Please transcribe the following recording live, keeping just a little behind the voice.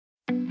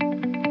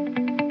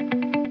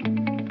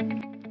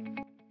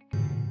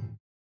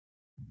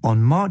On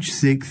March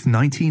 6,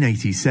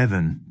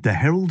 1987, the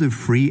Herald of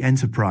Free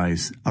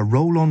Enterprise, a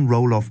roll-on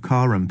roll-off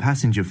car and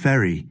passenger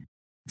ferry,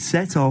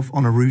 set off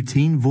on a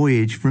routine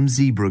voyage from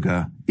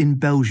Zeebrugge in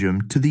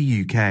Belgium to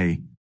the UK.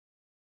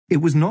 It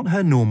was not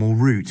her normal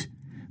route,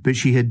 but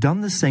she had done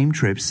the same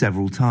trip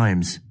several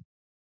times.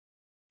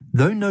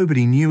 Though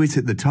nobody knew it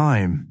at the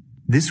time,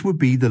 this would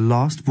be the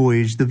last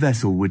voyage the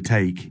vessel would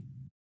take.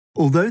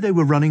 Although they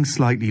were running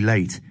slightly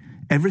late,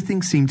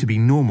 everything seemed to be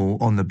normal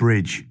on the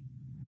bridge.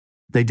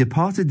 They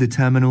departed the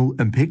terminal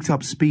and picked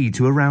up speed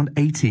to around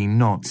 18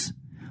 knots,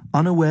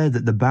 unaware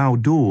that the bow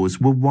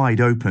doors were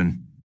wide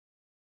open.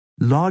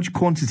 Large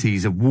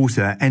quantities of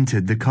water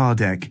entered the car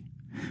deck,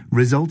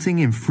 resulting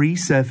in free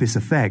surface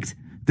effect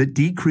that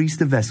decreased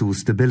the vessel's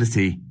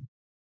stability.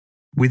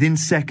 Within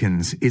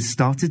seconds, it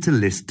started to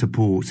list to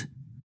port.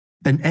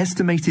 An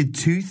estimated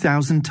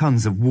 2,000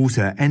 tons of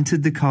water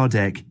entered the car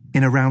deck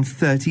in around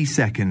 30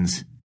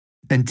 seconds,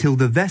 until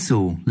the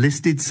vessel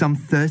listed some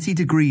 30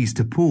 degrees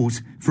to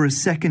port for a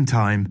second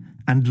time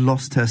and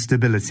lost her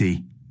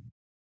stability.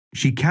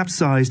 She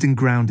capsized and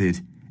grounded,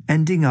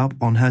 ending up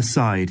on her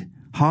side,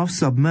 half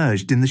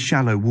submerged in the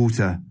shallow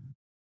water.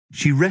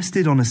 She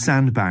rested on a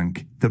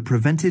sandbank that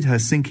prevented her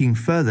sinking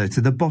further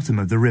to the bottom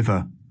of the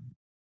river.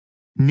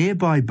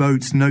 Nearby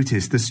boats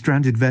noticed the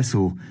stranded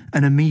vessel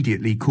and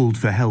immediately called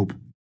for help,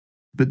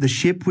 but the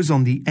ship was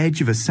on the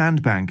edge of a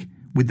sandbank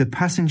with the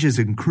passengers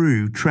and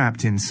crew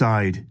trapped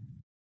inside.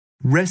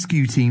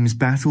 Rescue teams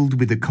battled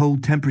with the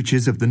cold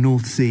temperatures of the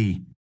North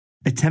Sea,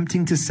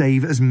 attempting to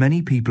save as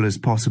many people as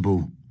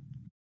possible.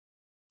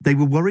 They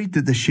were worried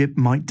that the ship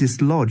might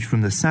dislodge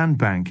from the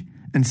sandbank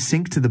and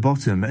sink to the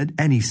bottom at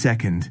any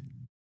second.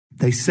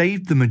 They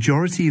saved the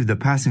majority of the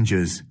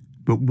passengers,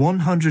 but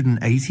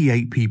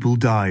 188 people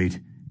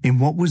died in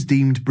what was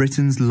deemed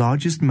Britain's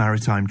largest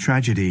maritime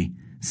tragedy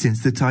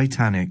since the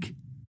Titanic.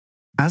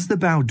 As the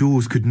bow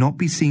doors could not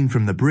be seen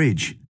from the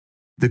bridge,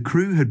 the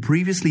crew had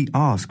previously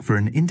asked for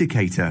an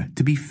indicator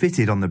to be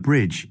fitted on the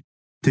bridge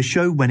to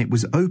show when it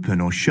was open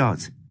or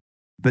shut,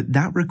 but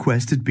that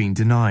request had been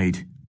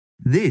denied.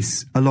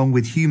 This, along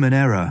with human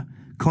error,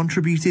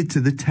 contributed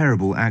to the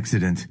terrible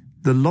accident.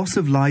 The loss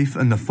of life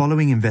and the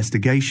following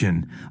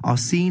investigation are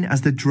seen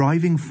as the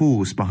driving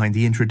force behind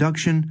the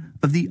introduction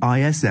of the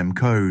ISM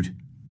Code.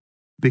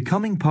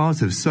 Becoming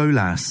part of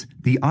SOLAS,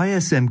 the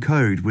ISM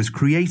Code was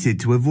created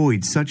to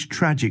avoid such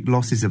tragic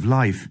losses of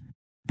life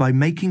by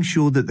making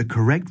sure that the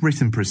correct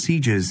written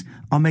procedures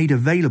are made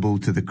available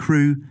to the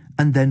crew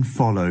and then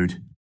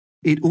followed.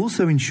 It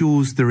also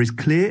ensures there is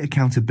clear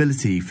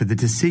accountability for the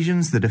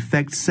decisions that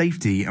affect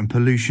safety and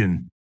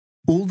pollution,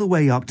 all the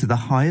way up to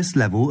the highest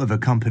level of a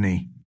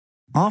company.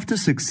 After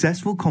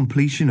successful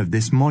completion of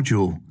this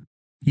module,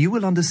 you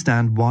will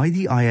understand why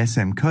the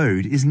ISM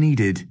Code is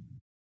needed.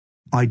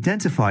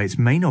 Identify its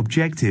main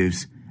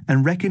objectives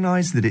and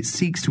recognize that it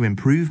seeks to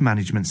improve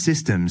management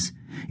systems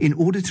in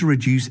order to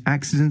reduce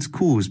accidents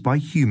caused by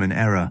human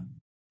error,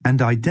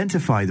 and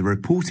identify the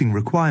reporting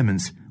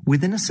requirements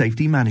within a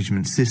safety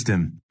management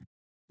system.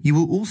 You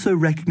will also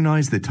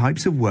recognize the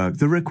types of work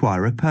that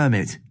require a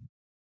permit,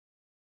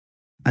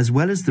 as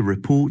well as the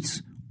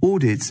reports,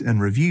 audits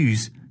and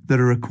reviews that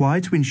are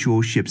required to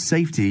ensure ship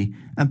safety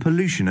and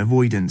pollution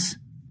avoidance.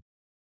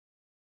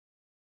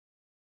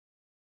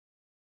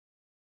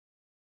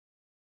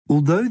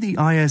 Although the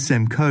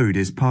ISM Code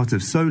is part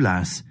of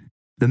SOLAS,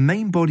 the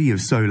main body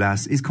of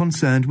SOLAS is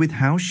concerned with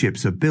how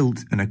ships are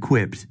built and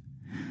equipped,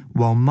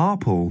 while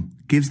MARPOL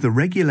gives the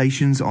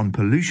regulations on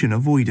pollution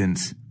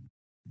avoidance.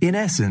 In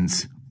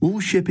essence, all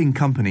shipping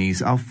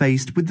companies are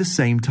faced with the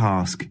same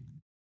task: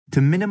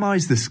 to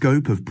minimize the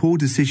scope of poor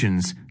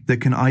decisions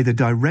that can either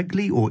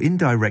directly or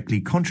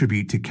indirectly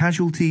contribute to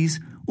casualties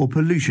or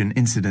pollution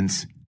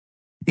incidents,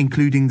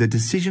 including the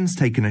decisions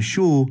taken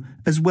ashore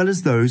as well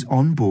as those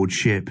on board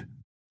ship.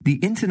 The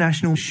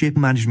International Ship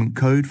Management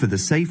Code for the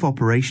Safe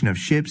Operation of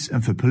Ships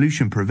and for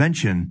Pollution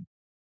Prevention,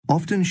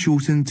 often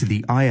shortened to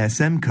the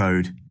ISM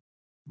Code,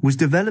 was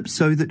developed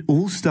so that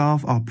all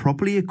staff are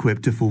properly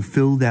equipped to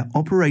fulfill their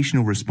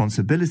operational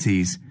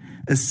responsibilities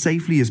as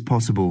safely as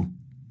possible,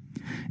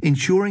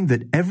 ensuring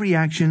that every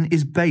action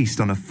is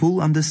based on a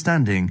full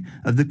understanding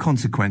of the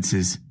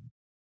consequences.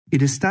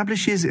 It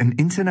establishes an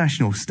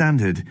international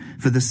standard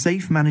for the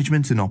safe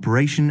management and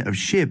operation of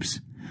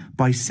ships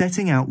by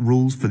setting out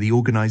rules for the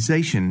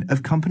organization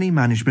of company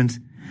management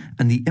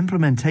and the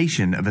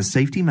implementation of a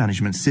safety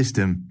management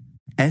system,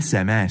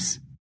 SMS.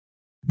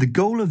 The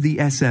goal of the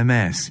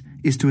SMS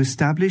is to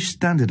establish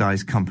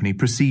standardized company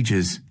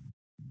procedures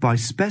by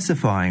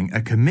specifying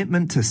a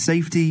commitment to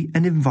safety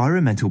and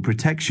environmental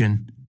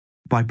protection,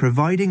 by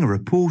providing a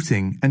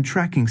reporting and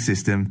tracking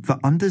system for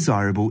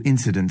undesirable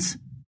incidents,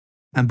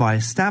 and by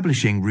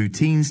establishing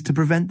routines to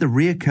prevent the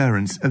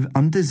reoccurrence of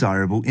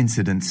undesirable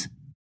incidents.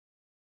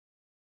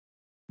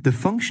 The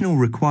functional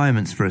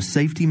requirements for a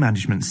safety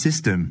management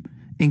system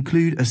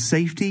include a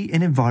safety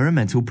and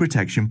environmental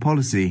protection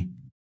policy,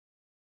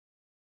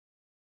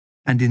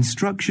 and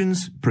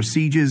instructions,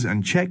 procedures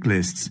and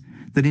checklists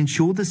that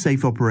ensure the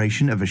safe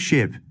operation of a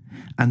ship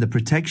and the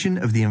protection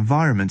of the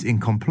environment in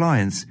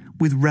compliance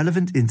with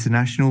relevant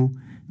international,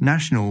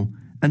 national,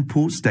 and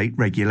port state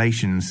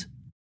regulations.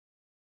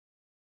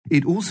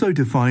 It also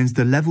defines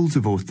the levels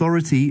of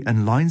authority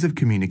and lines of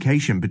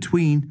communication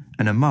between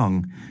and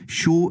among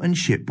shore and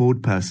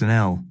shipboard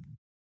personnel.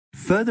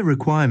 Further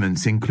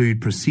requirements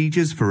include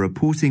procedures for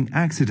reporting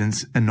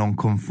accidents and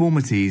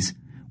non-conformities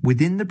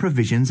within the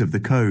provisions of the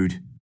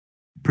Code,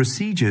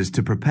 procedures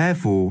to prepare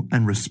for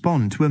and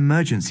respond to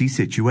emergency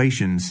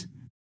situations,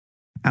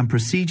 and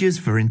procedures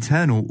for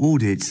internal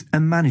audits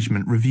and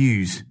management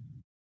reviews.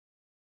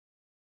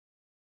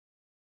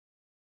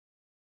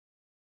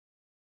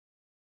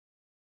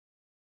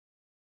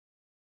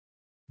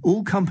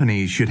 All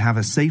companies should have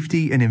a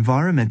safety and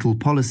environmental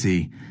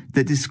policy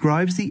that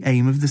describes the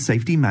aim of the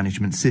safety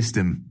management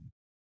system.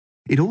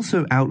 It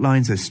also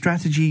outlines a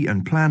strategy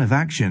and plan of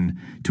action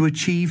to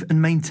achieve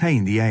and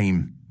maintain the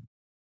aim.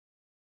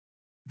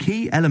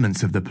 Key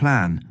elements of the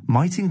plan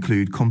might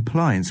include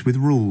compliance with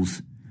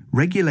rules,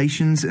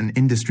 regulations and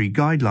industry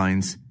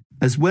guidelines,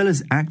 as well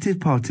as active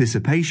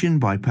participation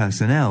by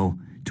personnel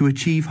to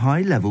achieve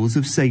high levels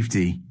of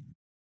safety.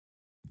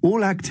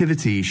 All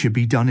activity should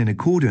be done in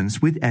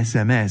accordance with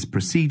SMS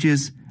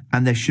procedures,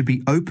 and there should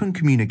be open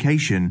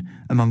communication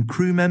among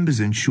crew members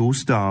and shore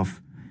staff,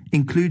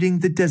 including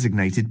the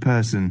designated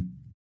person.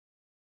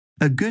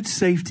 A good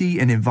safety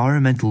and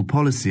environmental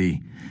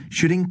policy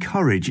should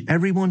encourage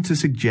everyone to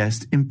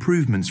suggest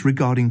improvements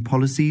regarding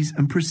policies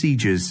and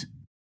procedures,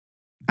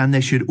 and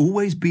there should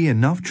always be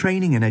enough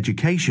training and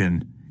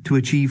education to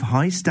achieve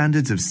high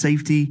standards of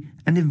safety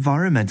and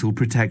environmental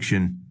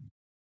protection.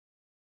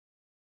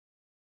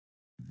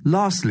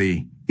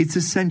 Lastly, it's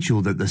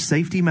essential that the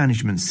safety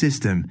management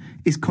system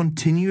is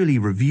continually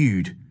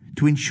reviewed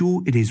to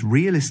ensure it is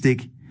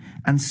realistic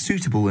and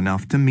suitable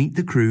enough to meet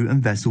the crew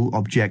and vessel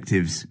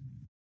objectives.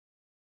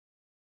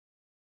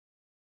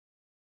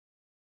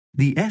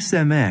 The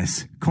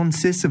SMS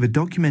consists of a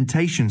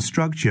documentation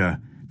structure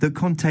that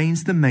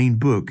contains the main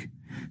book,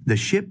 the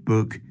ship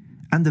book,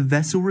 and the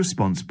vessel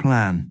response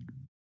plan.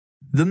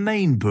 The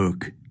main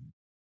book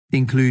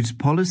includes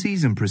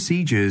policies and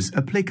procedures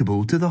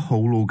applicable to the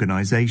whole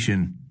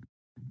organization.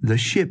 The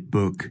ship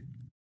book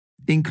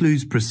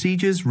includes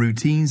procedures,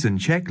 routines, and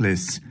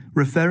checklists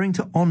referring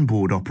to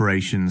onboard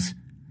operations.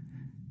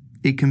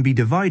 It can be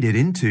divided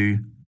into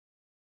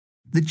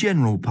the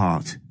general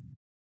part,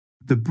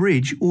 the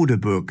bridge order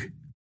book,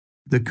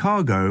 the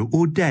cargo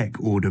or deck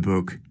order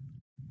book,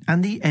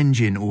 and the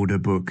engine order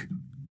book.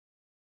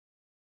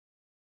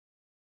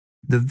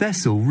 The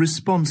vessel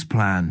response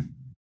plan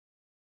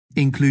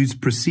includes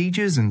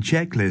procedures and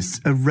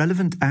checklists of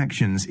relevant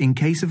actions in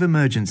case of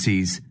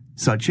emergencies,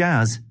 such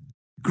as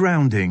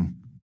grounding,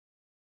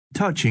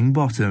 touching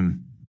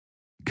bottom,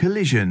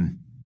 collision,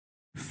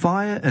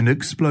 fire and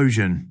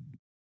explosion,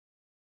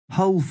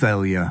 hull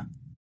failure,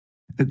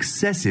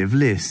 excessive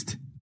list,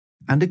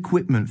 and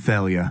equipment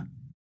failure.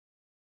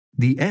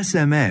 The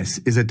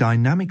SMS is a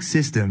dynamic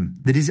system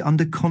that is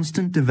under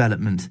constant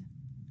development.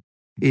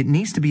 It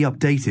needs to be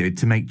updated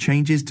to make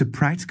changes to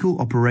practical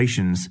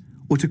operations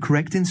or to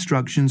correct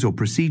instructions or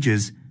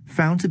procedures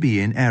found to be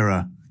in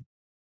error.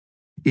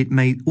 It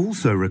may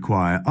also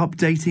require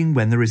updating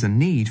when there is a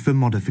need for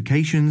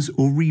modifications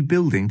or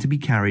rebuilding to be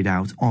carried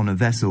out on a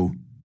vessel.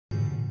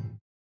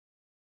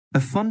 A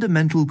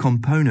fundamental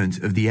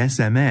component of the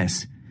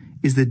SMS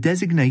is the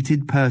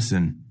designated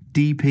person,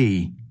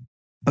 DP.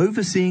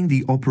 Overseeing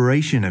the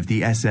operation of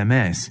the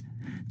SMS,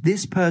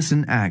 this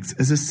person acts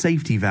as a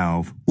safety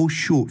valve or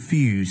short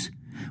fuse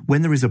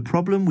when there is a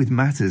problem with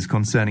matters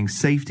concerning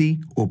safety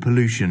or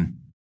pollution.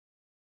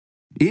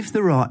 If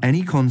there are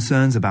any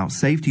concerns about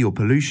safety or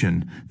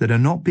pollution that are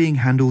not being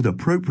handled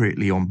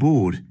appropriately on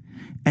board,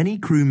 any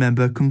crew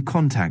member can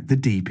contact the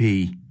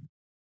DP.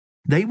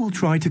 They will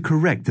try to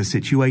correct the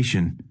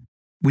situation,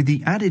 with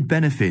the added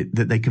benefit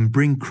that they can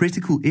bring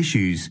critical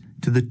issues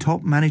to the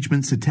top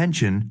management's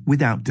attention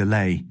without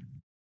delay.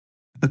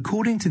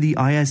 According to the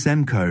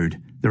ISM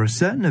Code, there are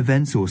certain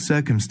events or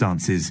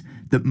circumstances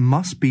that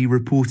must be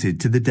reported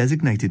to the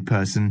designated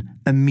person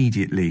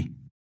immediately.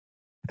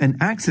 An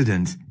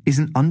accident is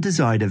an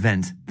undesired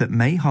event that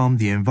may harm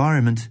the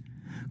environment,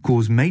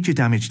 cause major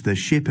damage to the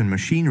ship and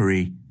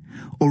machinery,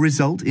 or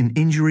result in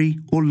injury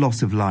or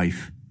loss of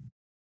life.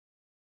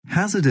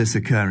 Hazardous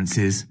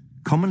occurrences,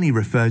 commonly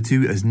referred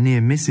to as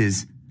near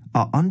misses,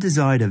 are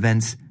undesired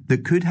events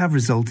that could have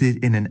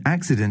resulted in an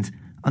accident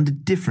under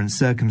different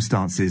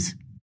circumstances.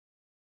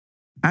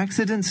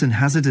 Accidents and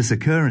hazardous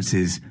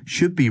occurrences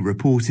should be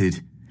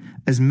reported,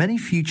 as many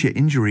future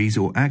injuries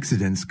or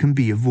accidents can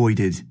be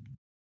avoided.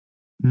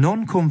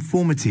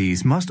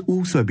 Non-conformities must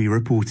also be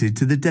reported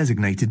to the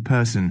designated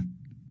person.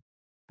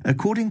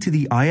 According to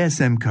the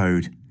ISM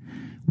Code,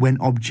 when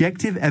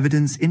objective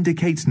evidence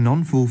indicates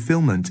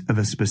non-fulfillment of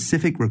a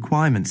specific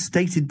requirement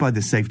stated by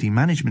the safety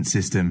management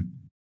system,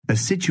 a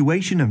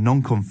situation of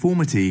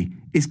non-conformity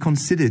is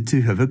considered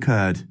to have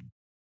occurred.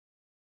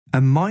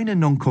 A minor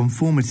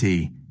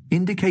non-conformity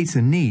indicates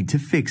a need to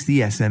fix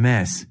the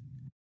SMS,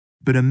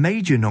 but a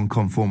major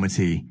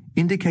non-conformity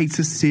indicates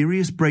a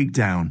serious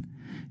breakdown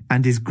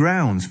and is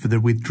grounds for the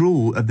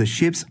withdrawal of the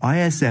ship's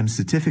ISM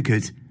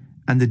certificate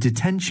and the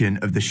detention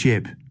of the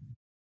ship.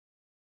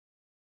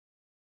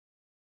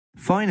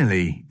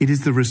 Finally, it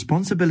is the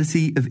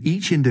responsibility of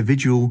each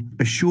individual,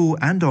 ashore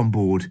and on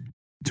board,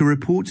 to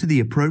report to the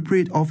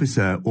appropriate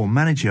officer or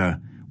manager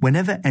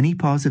whenever any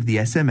part of the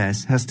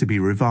SMS has to be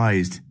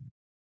revised.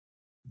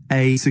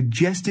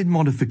 Suggested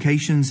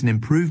modifications and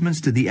improvements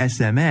to the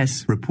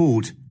SMS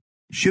report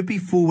should be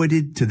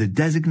forwarded to the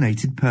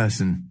designated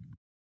person.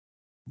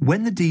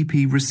 When the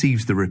DP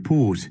receives the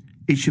report,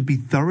 it should be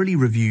thoroughly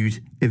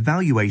reviewed,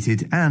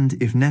 evaluated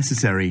and, if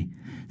necessary,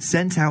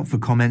 sent out for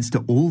comments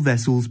to all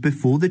vessels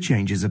before the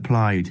changes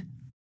applied.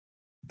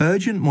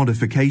 Urgent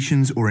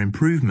modifications or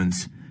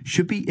improvements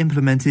should be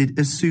implemented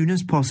as soon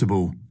as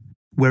possible,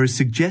 whereas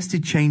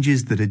suggested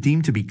changes that are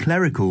deemed to be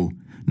clerical,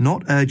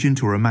 not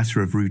urgent or a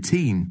matter of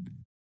routine,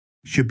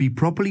 should be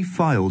properly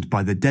filed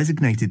by the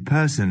designated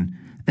person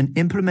and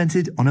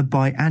implemented on a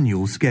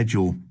biannual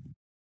schedule.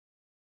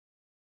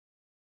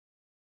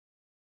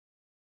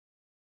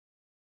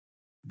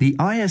 The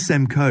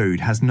ISM Code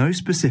has no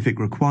specific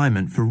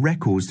requirement for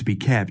records to be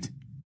kept,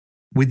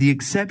 with the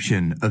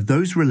exception of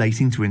those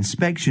relating to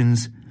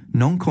inspections,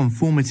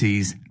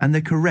 non-conformities and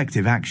the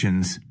corrective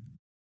actions.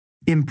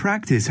 In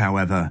practice,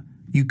 however,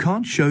 you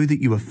can't show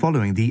that you are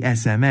following the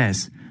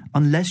SMS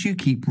unless you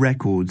keep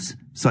records,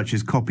 such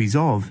as copies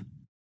of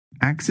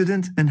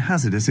accident and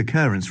hazardous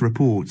occurrence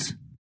reports,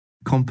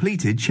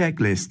 completed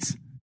checklists,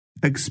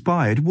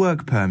 expired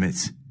work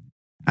permits,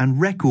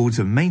 and records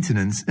of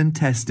maintenance and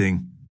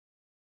testing.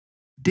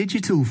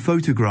 Digital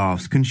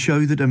photographs can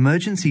show that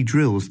emergency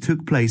drills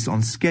took place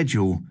on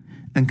schedule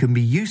and can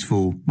be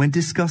useful when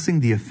discussing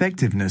the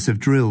effectiveness of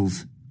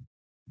drills.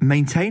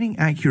 Maintaining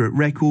accurate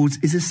records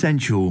is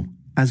essential,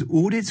 as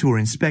audits or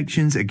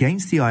inspections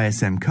against the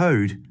ISM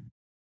Code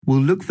will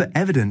look for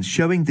evidence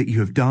showing that you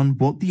have done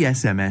what the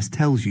SMS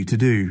tells you to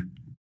do.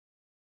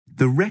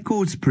 The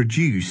records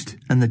produced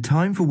and the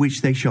time for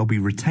which they shall be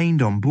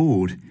retained on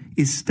board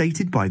is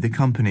stated by the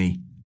company.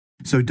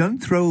 So don't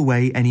throw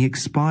away any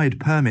expired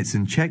permits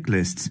and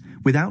checklists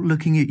without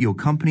looking at your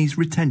company's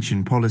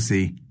retention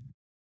policy.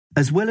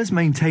 As well as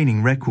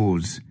maintaining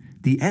records,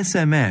 the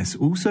SMS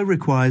also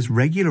requires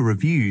regular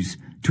reviews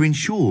to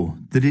ensure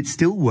that it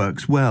still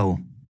works well.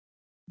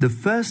 The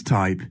first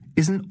type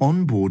is an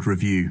on-board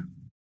review.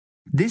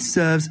 This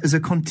serves as a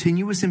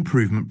continuous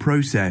improvement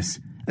process,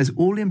 as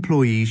all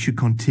employees should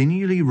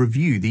continually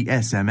review the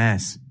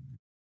SMS.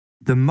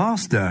 The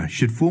master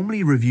should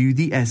formally review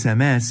the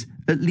SMS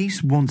at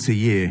least once a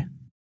year.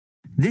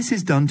 This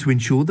is done to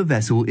ensure the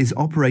vessel is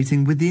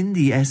operating within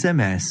the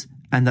SMS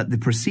and that the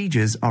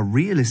procedures are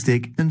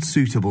realistic and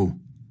suitable.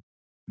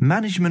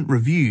 Management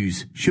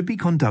reviews should be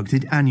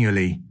conducted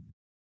annually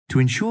to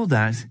ensure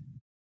that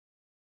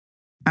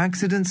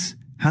accidents,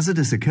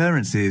 hazardous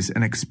occurrences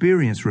and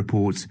experience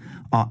reports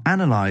are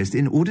analysed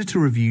in order to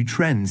review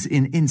trends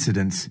in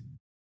incidents.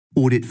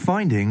 Audit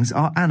findings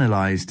are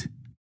analysed,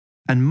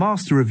 and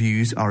master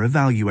reviews are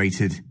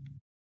evaluated.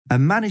 A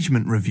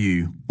management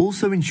review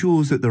also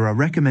ensures that there are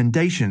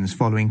recommendations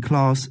following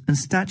class and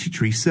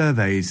statutory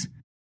surveys,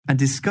 and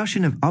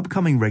discussion of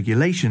upcoming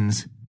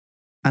regulations,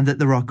 and that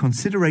there are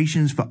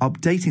considerations for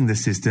updating the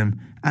system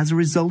as a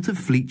result of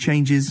fleet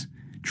changes,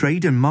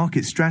 trade and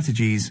market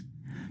strategies,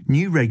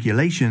 new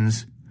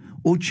regulations,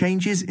 or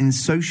changes in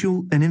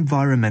social and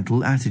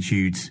environmental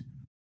attitudes.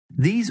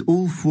 These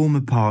all form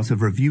a part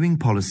of reviewing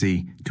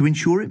policy to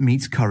ensure it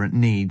meets current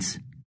needs.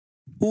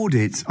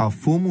 Audits are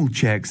formal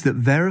checks that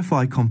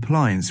verify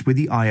compliance with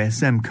the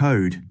ISM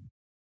Code.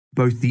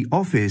 Both the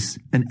office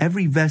and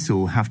every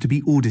vessel have to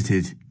be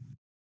audited.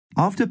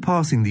 After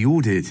passing the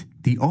audit,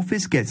 the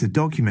office gets a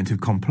document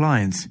of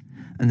compliance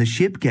and the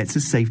ship gets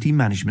a safety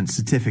management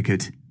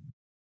certificate.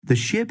 The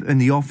ship and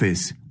the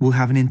office will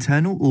have an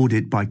internal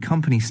audit by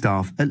company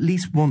staff at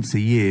least once a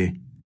year,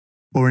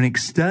 or an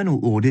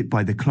external audit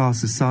by the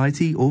class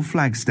society or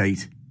flag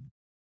state.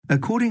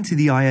 According to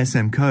the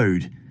ISM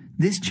Code,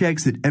 this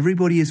checks that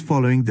everybody is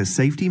following the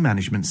safety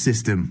management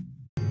system.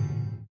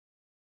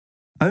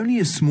 Only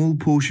a small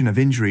portion of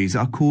injuries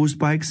are caused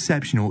by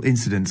exceptional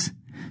incidents,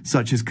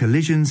 such as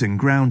collisions and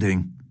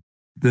grounding.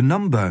 The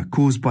number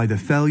caused by the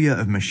failure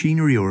of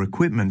machinery or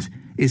equipment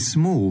is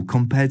small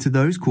compared to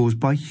those caused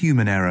by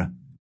human error,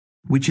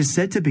 which is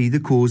said to be the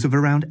cause of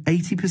around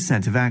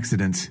 80% of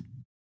accidents.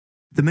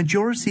 The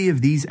majority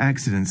of these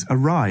accidents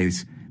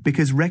arise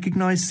because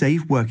recognized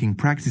safe working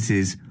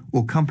practices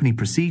or company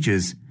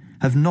procedures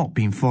have not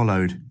been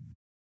followed.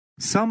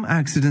 Some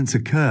accidents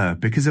occur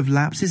because of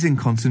lapses in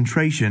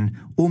concentration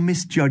or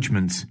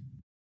misjudgments.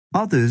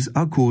 Others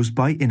are caused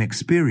by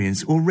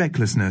inexperience or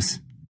recklessness.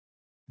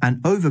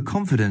 And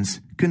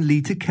overconfidence can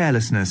lead to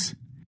carelessness,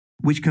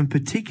 which can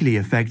particularly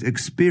affect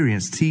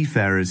experienced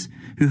seafarers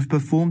who have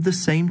performed the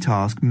same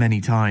task many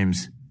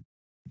times.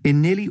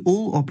 In nearly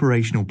all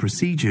operational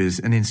procedures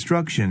and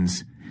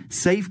instructions,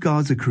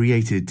 safeguards are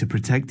created to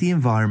protect the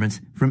environment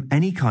from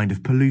any kind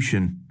of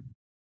pollution.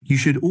 You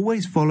should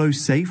always follow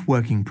safe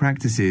working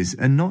practices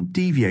and not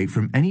deviate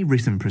from any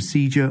written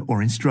procedure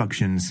or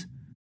instructions.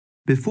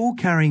 Before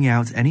carrying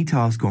out any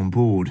task on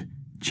board,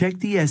 check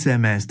the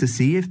SMS to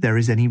see if there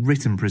is any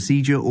written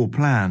procedure or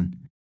plan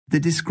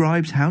that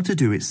describes how to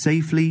do it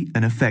safely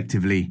and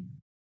effectively.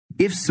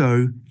 If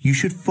so, you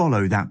should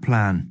follow that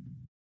plan.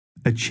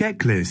 A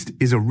checklist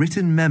is a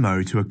written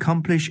memo to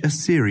accomplish a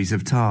series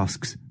of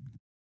tasks.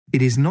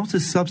 It is not a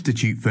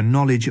substitute for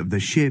knowledge of the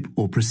ship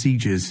or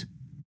procedures.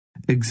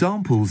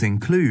 Examples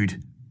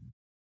include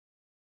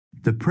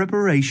the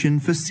preparation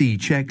for sea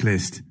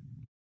checklist,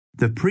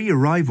 the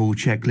pre-arrival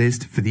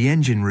checklist for the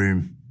engine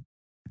room,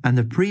 and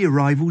the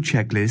pre-arrival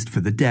checklist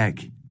for the deck.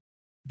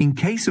 In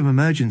case of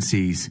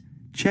emergencies,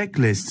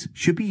 checklists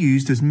should be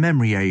used as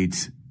memory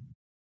aids.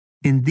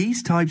 In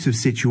these types of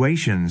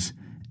situations,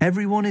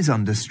 everyone is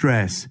under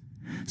stress,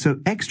 so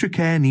extra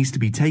care needs to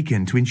be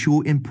taken to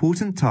ensure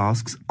important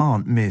tasks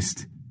aren't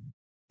missed.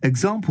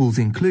 Examples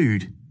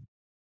include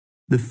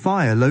the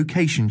fire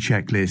location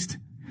checklist,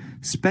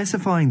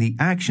 specifying the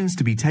actions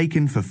to be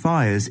taken for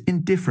fires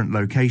in different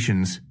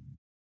locations,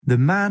 the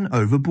man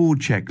overboard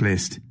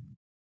checklist,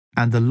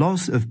 and the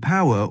loss of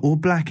power or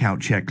blackout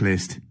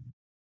checklist.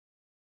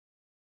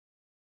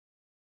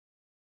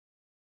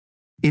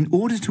 In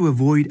order to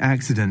avoid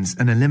accidents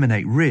and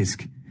eliminate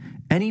risk,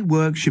 any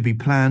work should be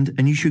planned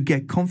and you should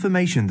get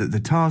confirmation that the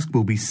task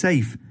will be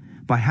safe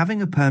by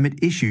having a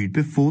permit issued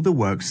before the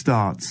work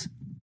starts.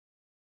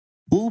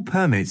 All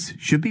permits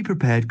should be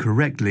prepared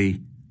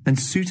correctly and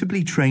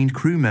suitably trained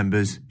crew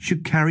members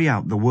should carry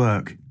out the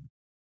work.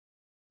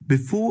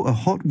 Before a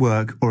hot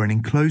work or an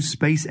enclosed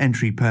space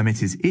entry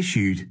permit is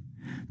issued,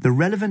 the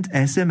relevant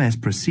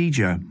SMS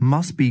procedure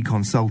must be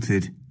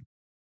consulted.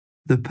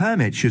 The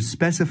permit should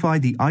specify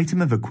the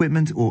item of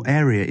equipment or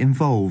area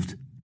involved,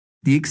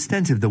 the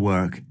extent of the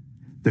work,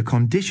 the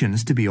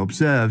conditions to be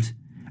observed,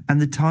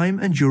 and the time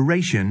and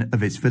duration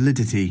of its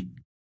validity.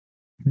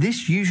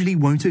 This usually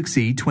won't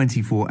exceed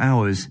 24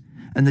 hours,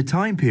 and the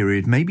time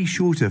period may be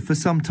shorter for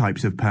some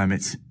types of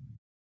permits.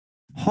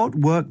 Hot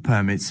work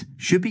permits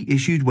should be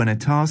issued when a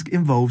task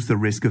involves the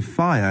risk of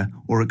fire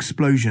or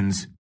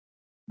explosions,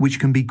 which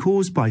can be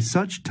caused by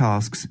such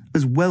tasks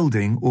as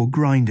welding or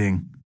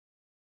grinding.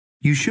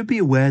 You should be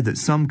aware that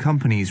some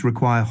companies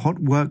require hot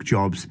work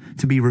jobs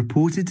to be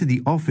reported to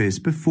the office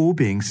before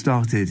being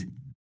started.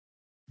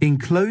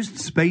 Enclosed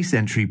space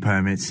entry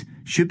permits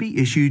should be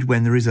issued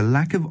when there is a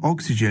lack of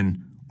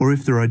oxygen or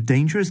if there are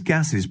dangerous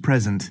gases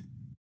present.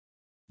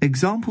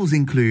 Examples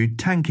include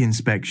tank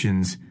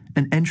inspections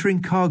and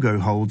entering cargo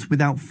holds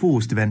without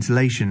forced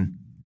ventilation.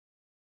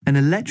 An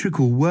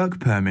electrical work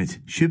permit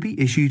should be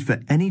issued for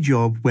any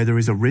job where there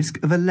is a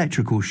risk of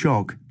electrical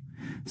shock,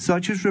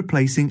 such as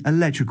replacing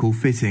electrical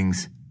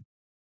fittings.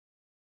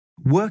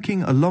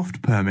 Working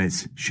aloft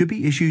permits should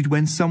be issued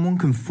when someone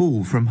can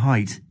fall from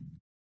height.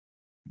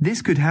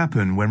 This could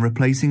happen when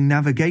replacing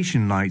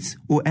navigation lights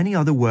or any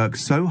other work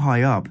so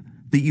high up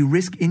that you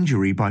risk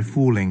injury by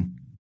falling.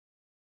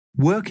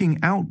 Working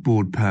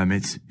outboard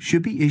permits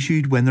should be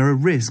issued when there are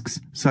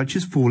risks such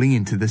as falling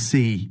into the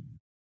sea.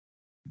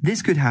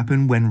 This could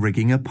happen when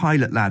rigging a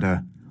pilot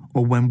ladder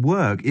or when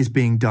work is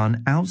being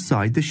done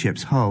outside the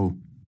ship's hull.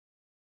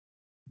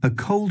 A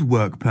cold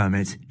work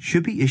permit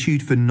should be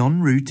issued for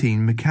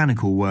non-routine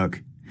mechanical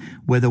work,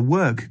 where the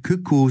work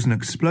could cause an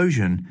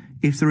explosion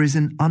if there is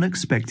an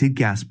unexpected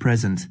gas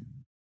present.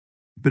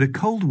 But a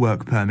cold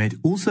work permit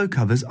also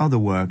covers other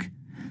work,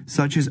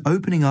 such as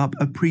opening up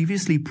a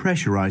previously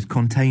pressurized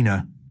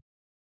container.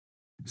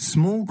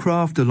 Small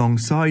craft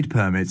alongside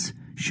permits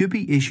should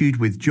be issued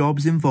with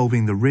jobs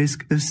involving the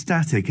risk of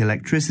static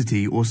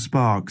electricity or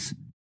sparks,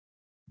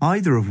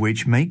 either of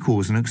which may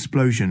cause an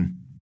explosion.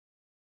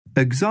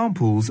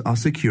 Examples are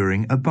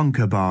securing a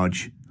bunker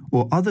barge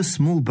or other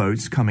small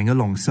boats coming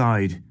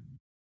alongside.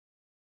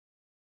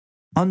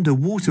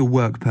 Underwater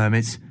work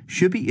permits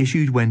should be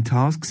issued when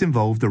tasks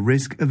involve the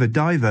risk of a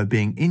diver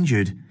being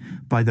injured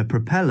by the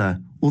propeller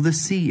or the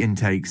sea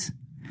intakes,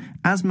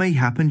 as may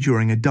happen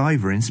during a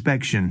diver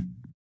inspection.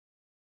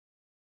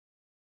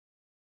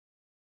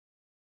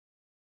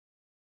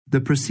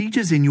 The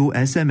procedures in your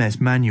SMS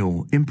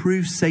manual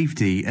improve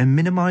safety and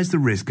minimize the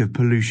risk of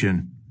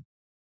pollution.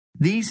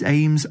 These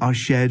aims are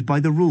shared by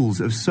the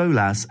rules of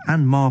SOLAS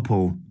and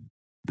MARPOL,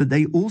 but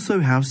they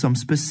also have some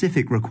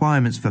specific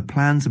requirements for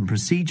plans and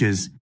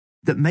procedures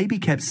that may be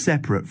kept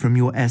separate from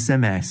your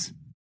SMS.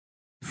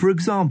 For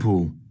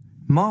example,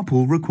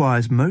 MARPOL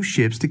requires most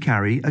ships to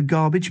carry a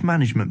garbage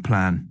management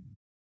plan.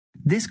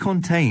 This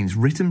contains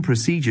written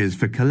procedures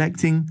for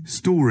collecting,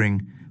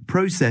 storing,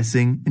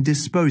 processing and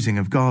disposing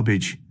of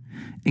garbage,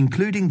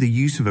 including the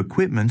use of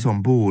equipment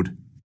on board.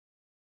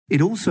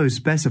 It also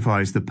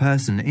specifies the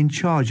person in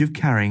charge of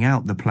carrying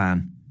out the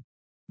plan.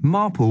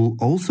 MARPOL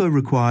also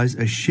requires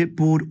a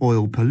shipboard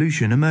oil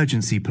pollution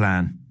emergency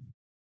plan.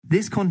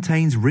 This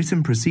contains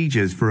written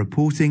procedures for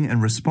reporting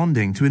and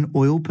responding to an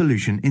oil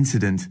pollution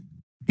incident,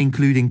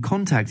 including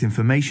contact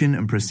information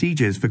and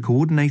procedures for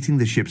coordinating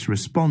the ship's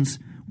response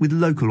with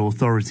local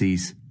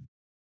authorities.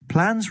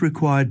 Plans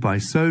required by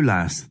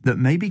SOLAS that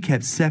may be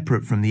kept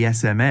separate from the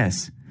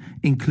SMS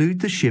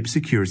include the ship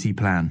security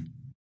plan.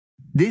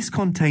 This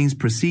contains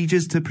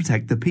procedures to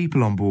protect the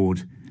people on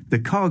board, the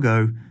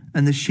cargo,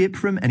 and the ship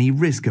from any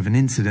risk of an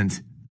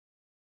incident.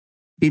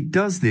 It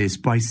does this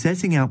by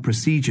setting out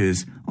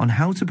procedures on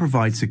how to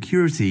provide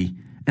security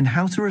and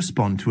how to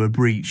respond to a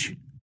breach.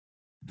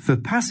 For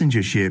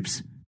passenger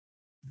ships,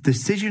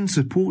 decision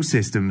support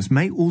systems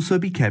may also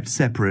be kept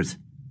separate.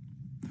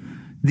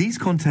 These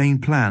contain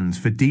plans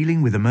for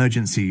dealing with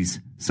emergencies,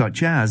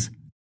 such as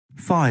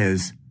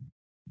fires,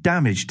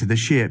 damage to the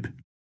ship,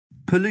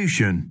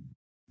 pollution,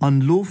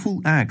 unlawful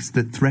acts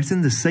that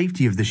threaten the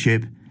safety of the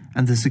ship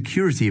and the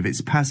security of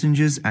its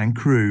passengers and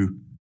crew,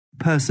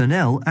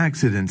 personnel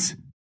accidents,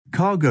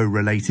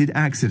 cargo-related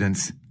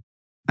accidents,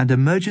 and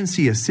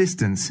emergency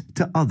assistance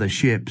to other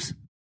ships.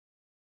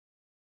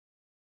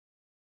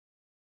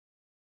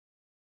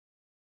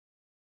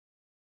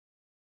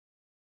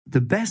 The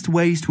best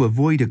ways to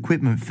avoid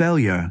equipment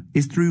failure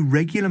is through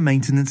regular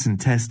maintenance and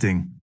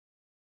testing.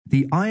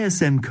 The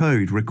ISM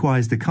Code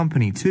requires the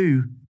company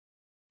to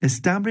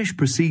establish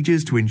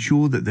procedures to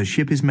ensure that the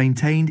ship is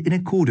maintained in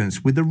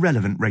accordance with the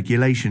relevant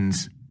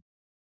regulations,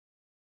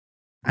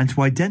 and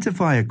to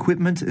identify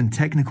equipment and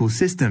technical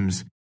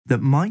systems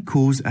that might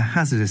cause a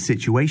hazardous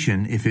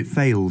situation if it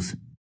fails.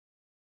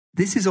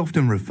 This is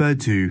often referred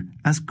to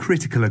as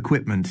critical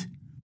equipment.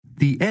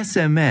 The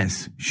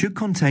SMS should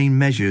contain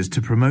measures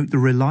to promote the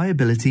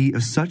reliability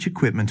of such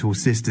equipment or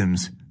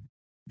systems,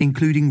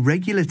 including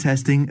regular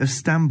testing of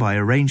standby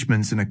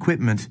arrangements and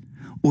equipment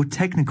or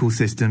technical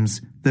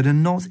systems that are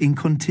not in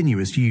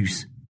continuous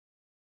use.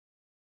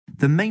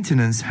 The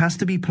maintenance has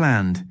to be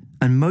planned,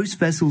 and most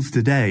vessels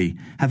today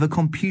have a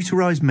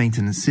computerized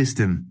maintenance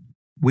system,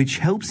 which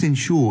helps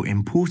ensure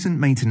important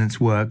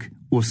maintenance work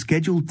or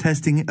scheduled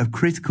testing of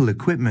critical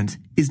equipment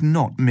is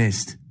not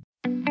missed.